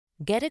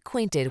Get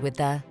acquainted with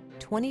the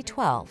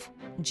 2012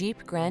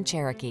 Jeep Grand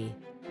Cherokee.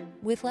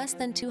 With less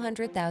than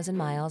 200,000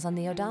 miles on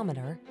the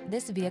odometer,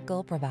 this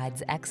vehicle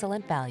provides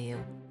excellent value.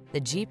 The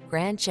Jeep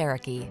Grand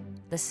Cherokee,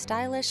 the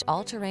stylish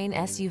all-terrain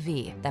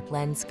SUV that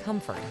blends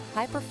comfort,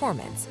 high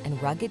performance,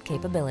 and rugged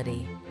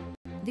capability.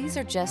 These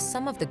are just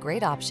some of the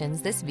great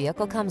options this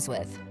vehicle comes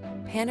with: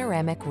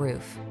 panoramic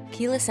roof,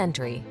 keyless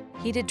entry,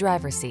 heated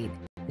driver's seat,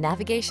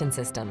 navigation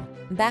system,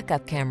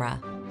 backup camera,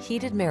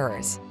 heated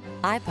mirrors,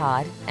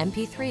 iPod,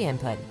 MP3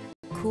 input,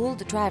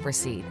 cooled driver's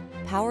seat,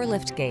 power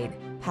liftgate,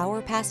 power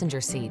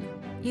passenger seat.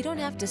 You don't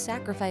have to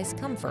sacrifice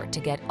comfort to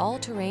get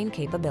all-terrain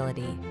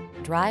capability.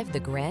 Drive the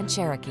Grand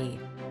Cherokee.